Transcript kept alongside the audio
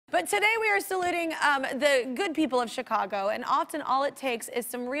But today we are saluting the good people of Chicago, and often all it takes is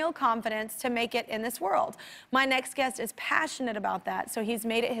some real confidence to make it in this world. My next guest is passionate about that, so he's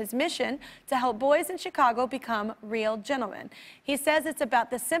made it his mission to help boys in Chicago become real gentlemen. He says it's about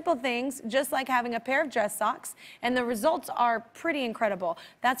the simple things, just like having a pair of dress socks, and the results are pretty incredible.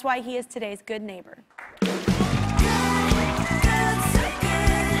 That's why he is today's good neighbor.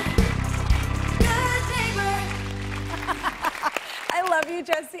 I love you,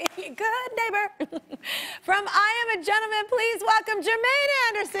 Jesse. Good neighbor. From I Am a Gentleman, please welcome Jermaine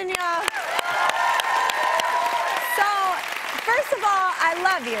Anderson, y'all. So, first of all, I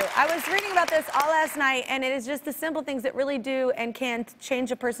love you. I was reading about this all last night, and it is just the simple things that really do and can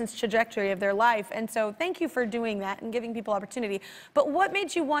change a person's trajectory of their life. And so thank you for doing that and giving people opportunity. But what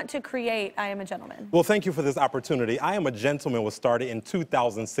made you want to create I Am a Gentleman? Well, thank you for this opportunity. I Am a Gentleman was started in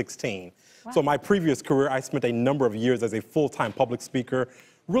 2016. Wow. So my previous career, I spent a number of years as a full-time public speaker,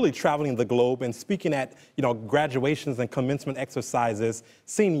 really traveling the globe and speaking at, graduations and commencement exercises,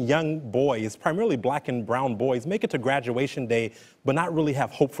 seeing young boys, primarily black and brown boys, make it to graduation day, but not really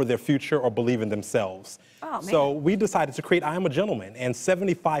have hope for their future or believe in themselves. Oh, man. So we decided to create I Am a Gentleman, and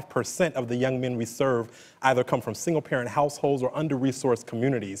 75% of the young men we serve either come from single-parent households or under-resourced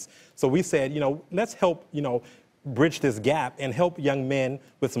communities. So we said, let's help, bridge this gap and help young men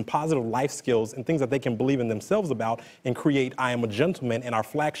with some positive life skills and things that they can believe in themselves about and create I Am a Gentleman in our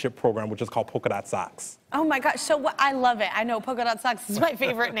flagship program, which is called Polka Dot Socks. Oh my gosh, so I love it. I know Polka Dot Socks is my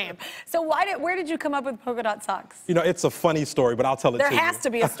favorite name. So where did you come up with Polka Dot Socks? It's a funny story, but I'll tell it to you. There has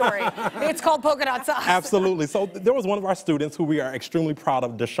to be a story. It's called Polka Dot Socks. Absolutely. So there was one of our students who we are extremely proud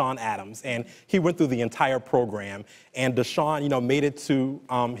of, Deshaun Adams, and he went through the entire program. And Deshaun, made it to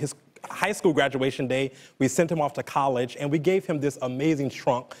his high school graduation day. We sent him off to college, and we gave him this amazing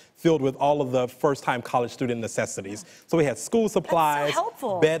trunk filled with all of the first-time college student necessities. So we had school supplies,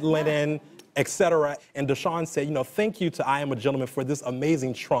 bed linen, etc. And Deshaun said, thank you to I Am a Gentleman for this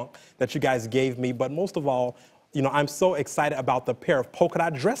amazing trunk that you guys gave me, but most of all, I'm so excited about the pair of polka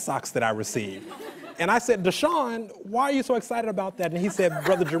dot dress socks that I received. And I said, Deshaun, why are you so excited about that? And he said,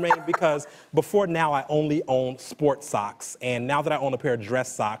 Brother Jermaine, because before now I only owned sports socks. And now that I own a pair of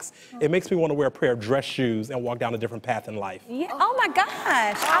dress socks, it makes me want to wear a pair of dress shoes and walk down a different path in life. Yeah. Oh my gosh,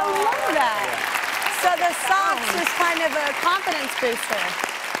 I love that. So the socks is kind of a confidence booster.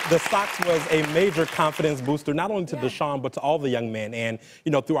 The socks was a major confidence booster, not only to Deshaun, but to all the young men. And,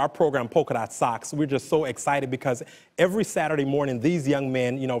 through our program, Polka Dot Socks, we're just so excited because every Saturday morning, these young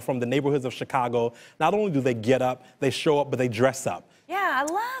men, from the neighborhoods of Chicago, not only do they get up, they show up, but they dress up. Yeah,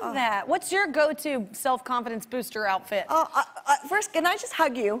 I love that. What's your go-to self-confidence booster outfit? First, can I just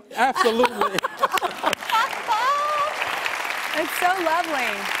hug you? Absolutely. It's so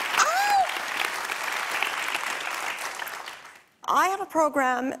lovely. I have a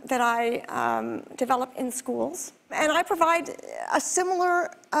program that I develop in schools, and I provide a similar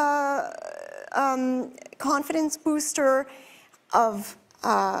confidence booster of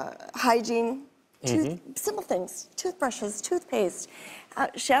hygiene, simple things, toothbrushes, toothpaste,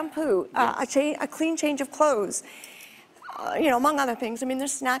 shampoo, a clean change of clothes, among other things. I mean,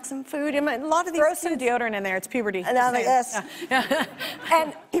 there's snacks and food. I mean, a lot of these Throw some deodorant in there. It's puberty. Yes.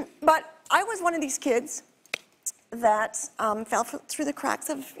 But I was one of these kids that fell through the cracks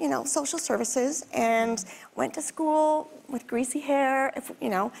of, social services and went to school with greasy hair.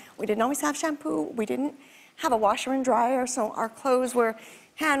 We didn't always have shampoo. We didn't have a washer and dryer, so our clothes were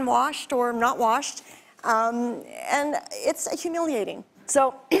hand washed or not washed, and it's humiliating.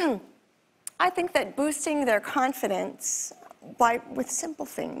 So I think that boosting their confidence with simple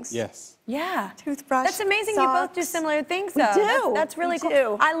things. Yes. Yeah. Toothbrush. That's amazing. Socks. You both do similar things, though. We do. That's really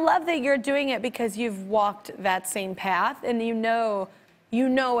cool. I love that you're doing it because you've walked that same path and you know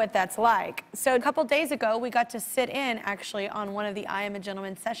what that's like. So a couple days ago, we got to sit in actually on one of the I Am a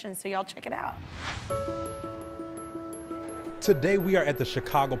Gentleman sessions, so y'all check it out. Today we are at the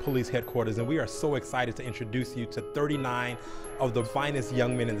Chicago Police Headquarters, and we are so excited to introduce you to 39 of the finest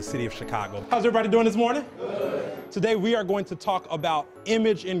young men in the city of Chicago. How's everybody doing this morning? Good. Today we are going to talk about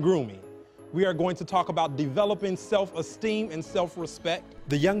image and grooming. We are going to talk about developing self-esteem and self-respect.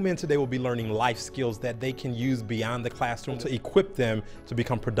 The young men today will be learning life skills that they can use beyond the classroom to equip them to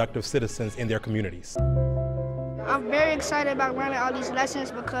become productive citizens in their communities. I'm very excited about learning all these lessons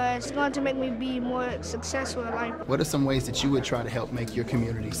because it's going to make me be more successful in life. What are some ways that you would try to help make your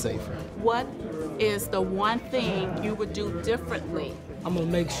community safer? What is the one thing you would do differently? I'm going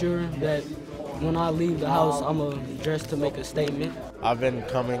to make sure that when I leave the house, I'm going to dress to make a statement. I've been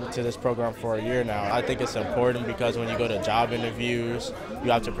coming to this program for a year now. I think it's important because when you go to job interviews, you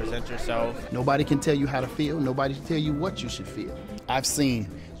have to present yourself. Nobody can tell you how to feel. Nobody can tell you what you should feel. I've seen,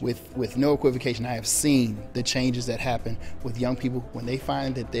 with no equivocation, I have seen the changes that happen with young people when they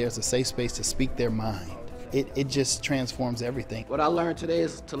find that there's a safe space to speak their mind. It just transforms everything. What I learned today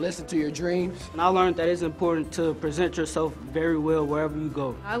is to listen to your dreams. And I learned that it's important to present yourself very well wherever you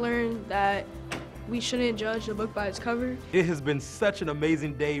go. I learned that we shouldn't judge a book by its cover. It has been such an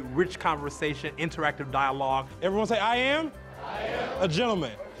amazing day, rich conversation, interactive dialogue. Everyone say, I am a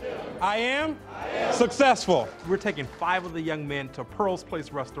gentleman. I am successful. We're taking 5 of the young men to Pearl's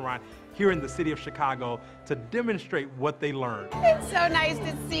Place restaurant here in the city of Chicago to demonstrate what they learned. It's so nice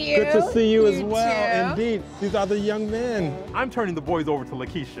to see you. Good to see you as well, too. indeed. These are the young men. I'm turning the boys over to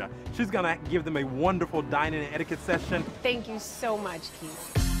Lakeisha. She's gonna give them a wonderful dining and etiquette session. Thank you so much,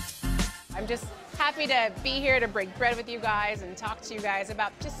 Keith. I'm just happy to be here to break bread with you guys and talk to you guys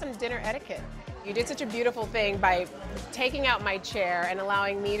about just some dinner etiquette. You did such a beautiful thing by taking out my chair and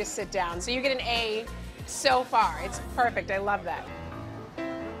allowing me to sit down. So you get an A so far. It's perfect. I love that.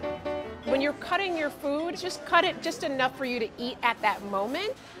 When you're cutting your food, just cut it just enough for you to eat at that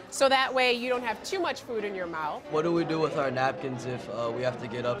moment, so that way you don't have too much food in your mouth. What do we do with our napkins if we have to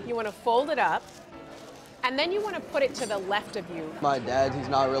get up? You want to fold it up, and then you want to put it to the left of you. My dad, he's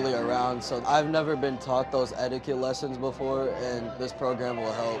not really around, so I've never been taught those etiquette lessons before, and this program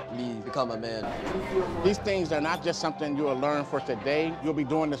will help me become a man. These things are not just something you will learn for today. You'll be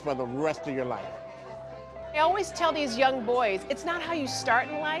doing this for the rest of your life. I always tell these young boys, it's not how you start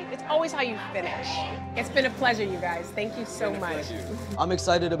in life, it's always how you finish. It's been a pleasure, you guys. Thank you so much. I'm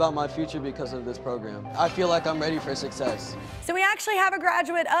excited about my future because of this program. I feel like I'm ready for success. So we actually have a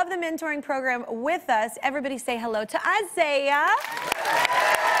graduate of the mentoring program with us. Everybody say hello to Isaiah.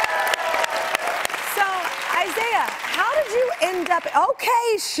 So, Isaiah, how did you end up?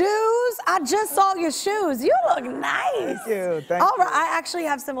 Okay, shoes. I just saw your shoes. You look nice. Thank you. Thank All you. right, I actually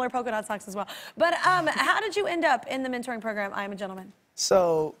have similar polka dot socks as well. But how did you end up in the mentoring program, I Am a Gentleman?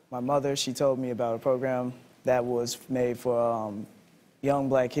 So my mother, she told me about a program that was made for young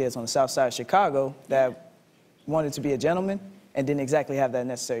black kids on the south side of Chicago that wanted to be a gentleman and didn't exactly have that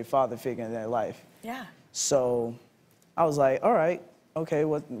necessary father figure in their life. Yeah. So I was like, all right, okay,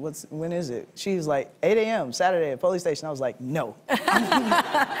 when is it? She was like, 8 a.m. Saturday at police station. I was like, no.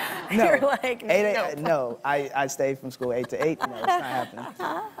 No. You're like, 8 a.m. No, I stayed from school 8 to 8. No, it's not happening.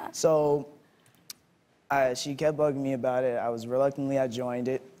 So she kept bugging me about it. I joined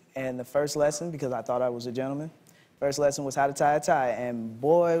it. And the first lesson, because I thought I was a gentleman, first lesson was how to tie a tie. And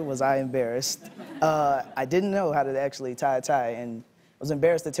boy, was I embarrassed. I didn't know how to actually tie a tie. And I was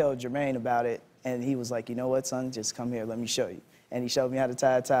embarrassed to tell Jermaine about it. And he was like, you know what, son, just come here, let me show you. And he showed me how to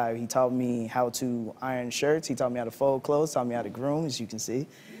tie a tie. He taught me how to iron shirts. He taught me how to fold clothes, taught me how to groom, as you can see.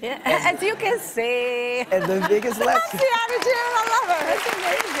 Yeah, as you can see. And the biggest lesson. That's the attitude. I love her. That's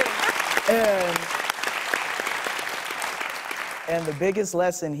amazing. And the biggest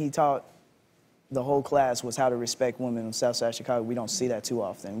lesson he taught the whole class was how to respect women in Southside Chicago. We don't see that too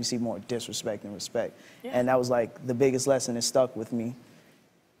often. We see more disrespect than respect. Yeah. And that was like the biggest lesson that stuck with me.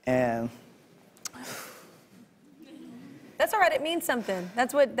 And that's all right. It means something.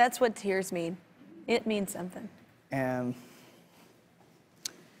 That's what tears mean. It means something. And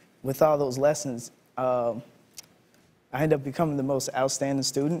with all those lessons, I ended up becoming the most outstanding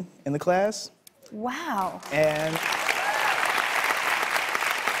student in the class. Wow. And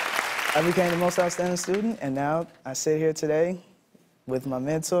I became the most outstanding student, and now I sit here today with my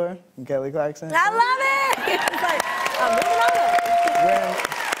mentor, Kelly Clarkson. I love it. It's like, I'm moving on.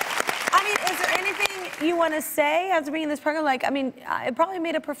 I mean, is there anything you want to say after being in this program? Like, I mean, it probably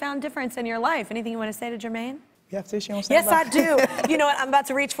made a profound difference in your life. Anything you want to say to Jermaine? You have tissue on Yes, I do. You know what? I'm about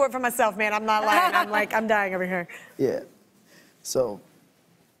to reach for it for myself, man. I'm not lying. I'm dying over here. Yeah. So.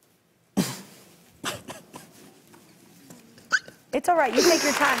 It's all right. You take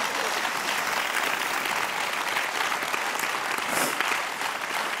your time.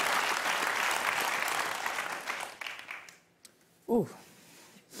 Ooh.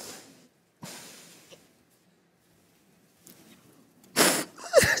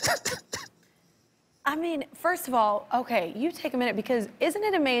 I mean, first of all, okay, you take a minute, because isn't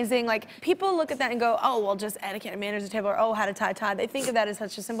it amazing? Like, people look at that and go, oh, well, just etiquette and manners at the table, or oh, how to tie a tie. They think of that as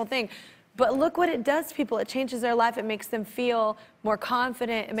such a simple thing. But look what it does to people. It changes their life. It makes them feel more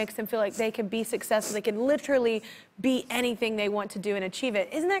confident. It makes them feel like they can be successful. They can literally be anything they want to do and achieve it.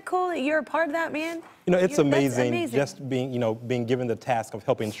 Isn't that cool that you're a part of that, man? You know, it's amazing just being given the task of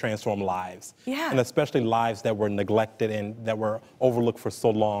helping transform lives. Yeah. And especially lives that were neglected and that were overlooked for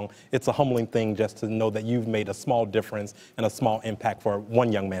so long. It's a humbling thing just to know that you've made a small difference and a small impact for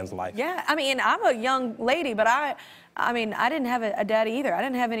one young man's life. Yeah, I mean, I'm a young lady, but I mean, I didn't have a dad either. I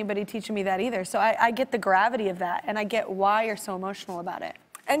didn't have anybody teaching me that either. So I get the gravity of that, and I get why you're so emotional about it.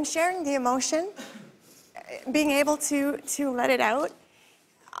 And sharing the emotion, being able to let it out,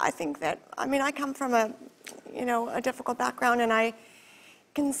 I think that, I mean, I come from a difficult background, and I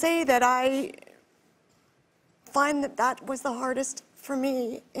can say that I find that was the hardest for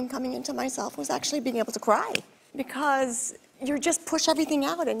me in coming into myself, was actually being able to cry, because you just push everything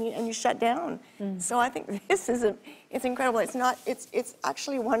out and you shut down. So I think this is it's incredible. It's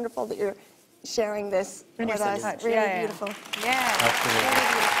actually wonderful that you're sharing this with us. Touch. Really Yeah, beautiful. Yeah. Absolutely. Really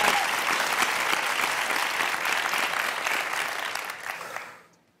beautiful.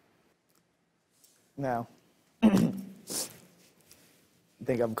 Now, I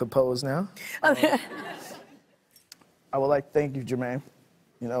think I'm composed now. Okay. I would like to thank you, Jermaine,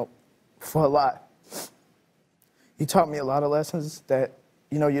 for a lot. You taught me a lot of lessons that,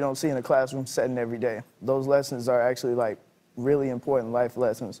 you don't see in a classroom setting every day. Those lessons are actually, like, really important life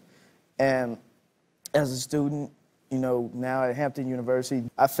lessons. And as a student, now at Hampton University,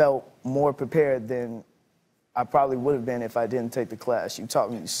 I felt more prepared than I probably would have been if I didn't take the class. You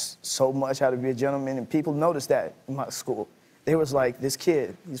taught me so much how to be a gentleman, and people noticed that in my school. They was like, this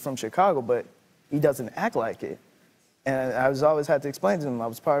kid, he's from Chicago, but he doesn't act like it. And I always had to explain to them I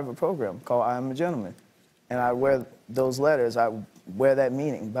was part of a program called I Am a Gentleman. And I wear those letters, I wear that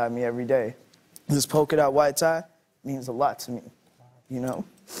meaning by me every day. This polka dot white tie means a lot to me,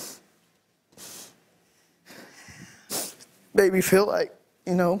 Made me feel like,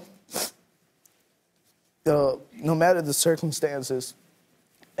 no matter the circumstances,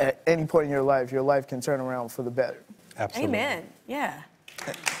 at any point in your life can turn around for the better. Absolutely. Amen. Yeah.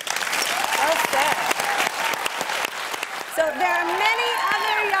 Well said. So there are many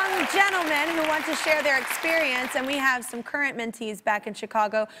other young gentlemen who want to share their experience, and we have some current mentees back in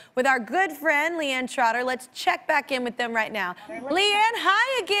Chicago with our good friend, Leanne Trotter. Let's check back in with them right now. Leanne,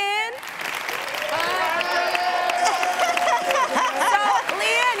 hi again. So,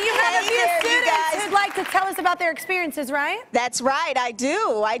 Leanne, you have a few students who'd like to tell us about their experiences, right? That's right, I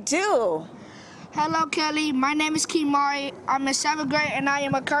do. Hello, Kelly. My name is Kimari. I'm in 7th grade, and I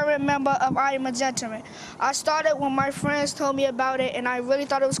am a current member of I Am a Gentleman. I started when my friends told me about it, and I really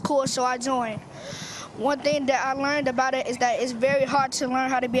thought it was cool, so I joined. One thing that I learned about it is that it's very hard to learn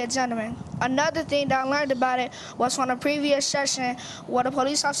how to be a gentleman. Another thing that I learned about it was from a previous session where the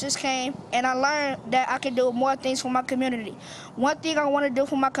police officers came, and I learned that I can do more things for my community. One thing I want to do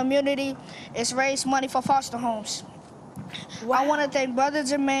for my community is raise money for foster homes. Wow. I want to thank Brother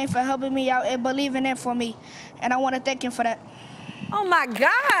Jermaine for helping me out and believing in for me, and I want to thank him for that. Oh my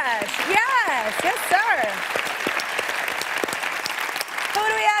gosh, yes, sir. Who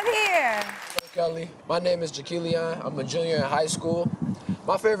do we have here? Hey Kelly, my name is Jaquilian. I'm a junior in high school.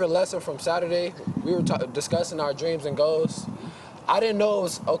 My favorite lesson from Saturday, we were discussing our dreams and goals. I didn't know it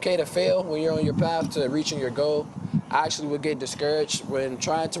was okay to fail when you're on your path to reaching your goal. I actually would get discouraged when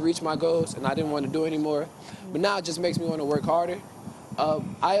trying to reach my goals, and I didn't want to do anymore. But now it just makes me want to work harder.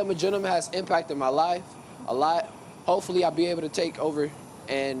 I Am a Gentleman has impacted my life a lot. Hopefully I'll be able to take over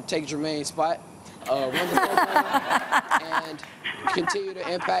and take Jermaine's spot, run the program, and continue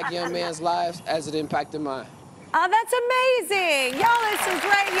to impact young men's lives as it impacted mine. Oh, that's amazing. Y'all are some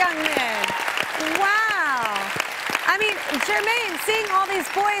great young men. Wow. I mean, Jermaine, seeing all these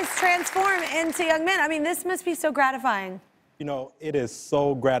boys transform into young men, I mean, this must be so gratifying. It is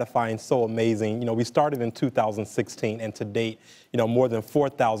so gratifying, so amazing. We started in 2016, and to date, more than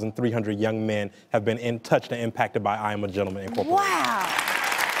 4,300 young men have been touched and impacted by I Am a Gentleman Incorporated. Wow.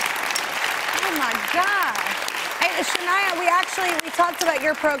 Oh, my gosh. Hey, Shania, we talked about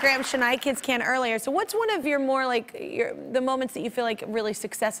your program, Shania Kids Can, earlier. So what's one of your more, the moments that you feel like really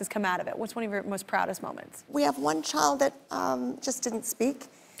success has come out of it? What's one of your most proudest moments? We have one child that just didn't speak.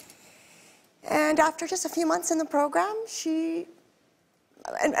 And after just a few months in the program,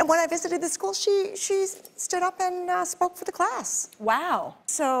 and when I visited the school, she stood up and spoke for the class. Wow.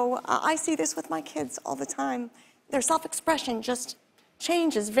 So I see this with my kids all the time. Their self-expression just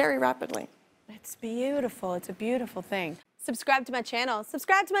changes very rapidly. It's beautiful. It's a beautiful thing. Subscribe to my channel.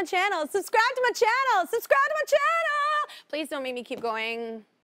 Subscribe to my channel. Subscribe to my channel. Subscribe to my channel. Please don't make me keep going.